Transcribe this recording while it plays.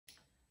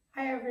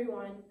Hi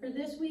everyone. For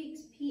this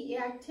week's PE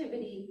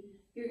activity,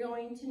 you're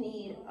going to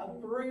need a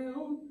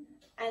broom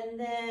and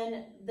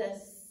then the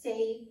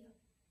safe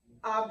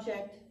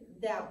object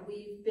that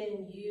we've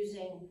been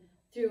using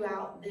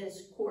throughout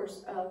this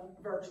course of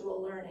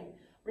virtual learning.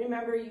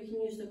 Remember, you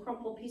can use the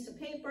crumpled piece of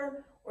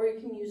paper or you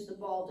can use the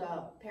balled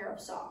up pair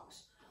of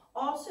socks.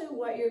 Also,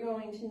 what you're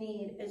going to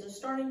need is a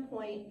starting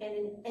point and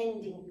an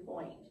ending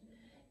point.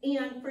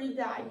 And for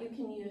that, you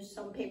can use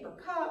some paper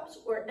cups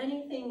or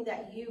anything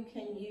that you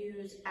can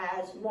use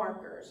as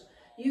markers.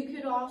 You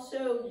could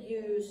also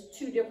use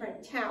 2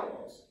 different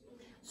towels.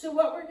 So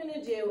what we're going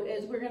to do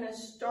is we're going to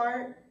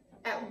start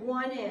at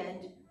one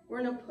end.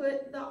 We're going to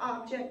put the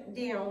object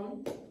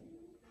down.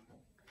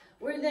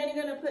 We're then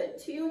going to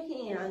put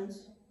 2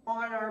 hands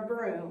on our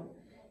broom,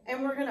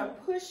 and we're going to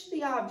push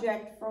the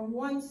object from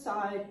one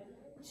side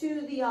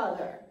to the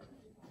other.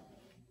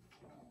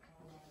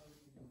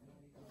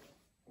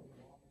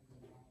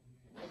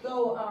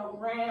 Go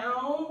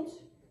around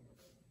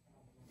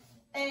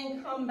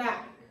and come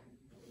back.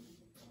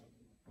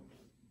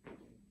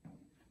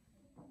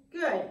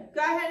 Good.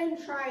 Go ahead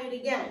and try it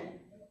again.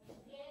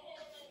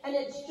 And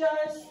it's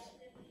just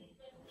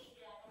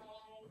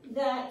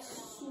that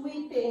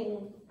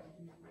sweeping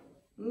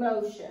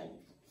motion.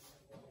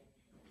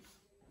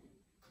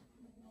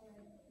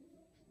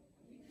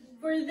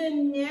 For the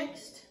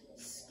next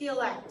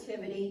skill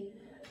activity,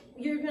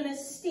 you're going to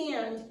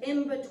stand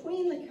in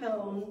between the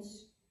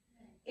cones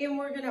and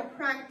we're going to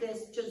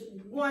practice just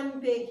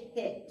one big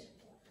hit.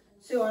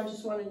 So I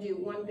just want to do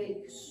one big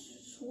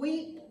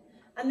sweep,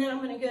 and then I'm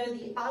going to go to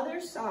the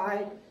other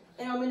side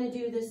and I'm going to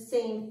do the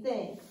same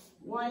thing.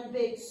 One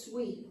big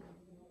sweep.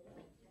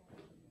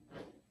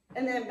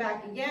 And then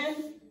back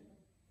again.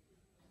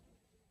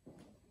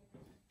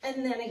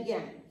 And then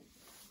again.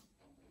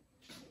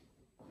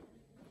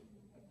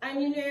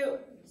 And you know,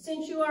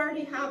 since you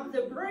already have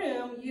the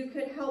broom, you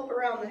could help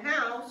around the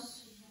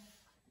house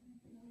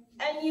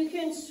and you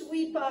can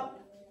sweep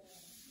up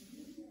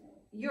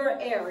your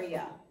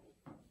area.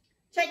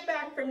 Check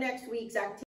back for next week's activity.